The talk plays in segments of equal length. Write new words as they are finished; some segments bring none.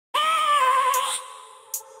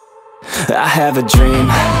I have a dream,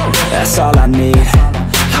 that's all I need.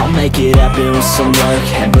 I'll make it happen with some work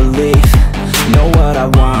and belief. Know what I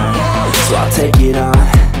want, so I'll take it on.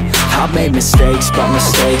 I've made mistakes, but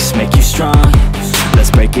mistakes make you strong. Let's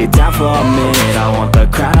break it down for a minute. I want the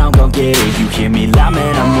crown, I'm gon' get it. You hear me loud,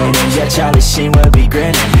 man, I'm winning. Yeah, Charlie Sheen will be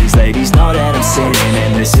grinning. These ladies know that I'm sinning,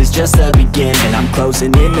 and this is just the beginning. I'm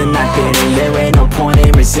closing in the ninth inning. There ain't no point in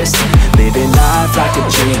resisting. Living life like a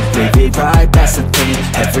dream, live it right, that's the thing.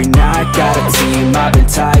 Every night, got a team, I've been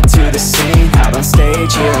tied to the scene. Out on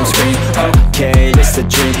stage, here I'm screaming, okay, it's a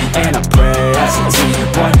dream. And I pray as a team,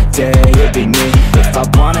 one day it'll be me. If I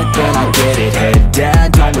want it, then I'll get it. Head down,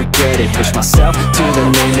 don't regret it. Push myself to the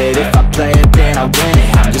limit. If I play it, then I win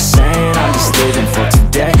it. I'm just saying, I'm just living for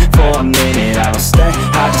today. For a minute, I don't stay,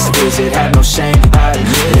 I just visit. Have no shame, I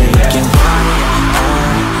admit it. Looking right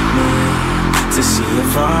at me to see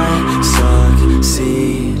if I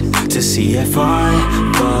succeed, to see if I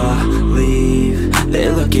believe.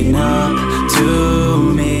 They're looking up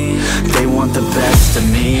to me. They want the best of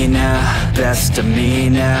me now, best of me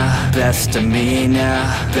now, best of me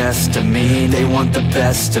now, best of me. They want the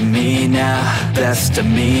best of me now, best of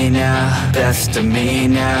me now, best of me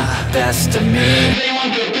now, best of me. They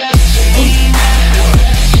want the